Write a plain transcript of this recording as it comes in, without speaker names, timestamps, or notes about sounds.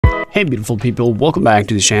Hey beautiful people, welcome back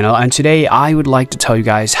to the channel, and today I would like to tell you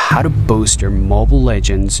guys how to boost your Mobile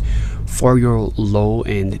Legends for your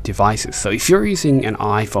low-end devices. So if you're using an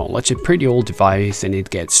iPhone, let's say pretty old device, and it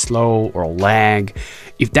gets slow or lag,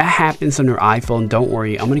 if that happens on your iPhone, don't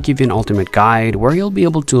worry, I'm going to give you an ultimate guide where you'll be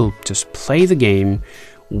able to just play the game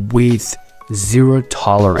with zero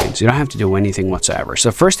tolerance. You don't have to do anything whatsoever.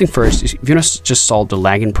 So first thing first, if you want to just solve the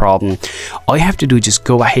lagging problem, all you have to do is just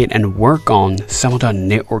go ahead and work on some of the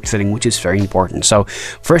network setting, which is very important. So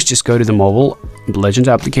first, just go to the Mobile Legends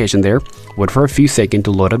application there, wait for a few seconds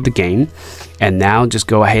to load up the game, and now just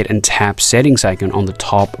go ahead and tap settings icon on the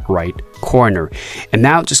top right corner, and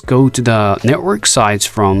now just go to the network sites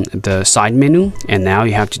from the side menu, and now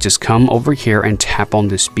you have to just come over here and tap on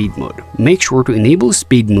the speed mode. Make sure to enable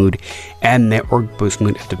speed mode and network boost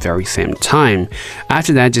mode at the very same time.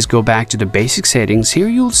 After that, just go back to the basic settings. Here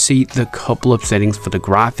you'll see the couple of settings for the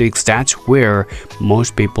graphics. That's where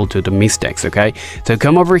most people do the mistakes. Okay, so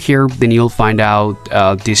come over here, then you'll find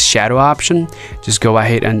out this shadow option. Just go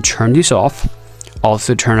ahead and turn this off.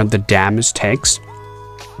 Also turn up the damage text.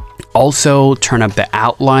 Also turn up the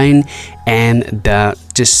outline and the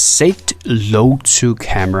just set low to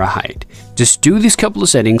camera height. Just do these couple of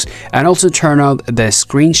settings, and also turn up the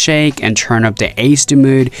screen shake and turn up the HD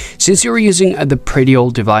mode. Since you're using the pretty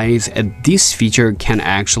old device, this feature can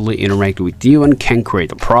actually interact with you and can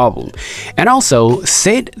create a problem. And also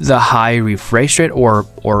set the high refresh rate or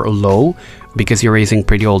low, because you're using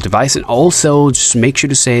pretty old device, and also just make sure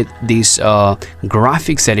to set this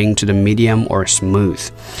graphic setting to the medium or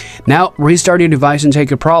smooth. Now restart your device and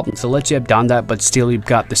take a problem. So let's say you've done that, but still you've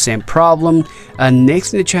got the same problem.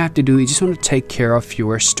 Next thing that you have to do, you just want to take care of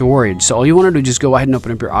your storage. So all you want to do is just go ahead and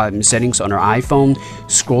open up your settings on your iPhone,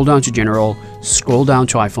 scroll down to general, scroll down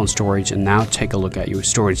to iPhone storage, and now take a look at your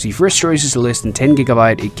storage. If your storage is less than 10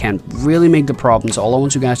 GB, it can really make the problem. So all I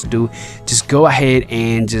want you guys to do, just go ahead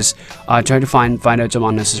and just try to find out some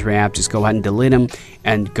unnecessary apps. Just go ahead and delete them,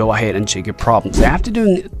 and go ahead and check your problems. So after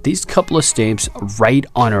doing these couple of steps right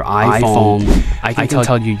on your iPhone, I can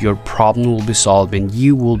tell you your problem will be solved, and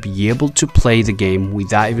you will be able to play the game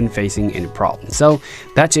without even facing any problems. So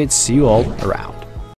that's it. See you all around.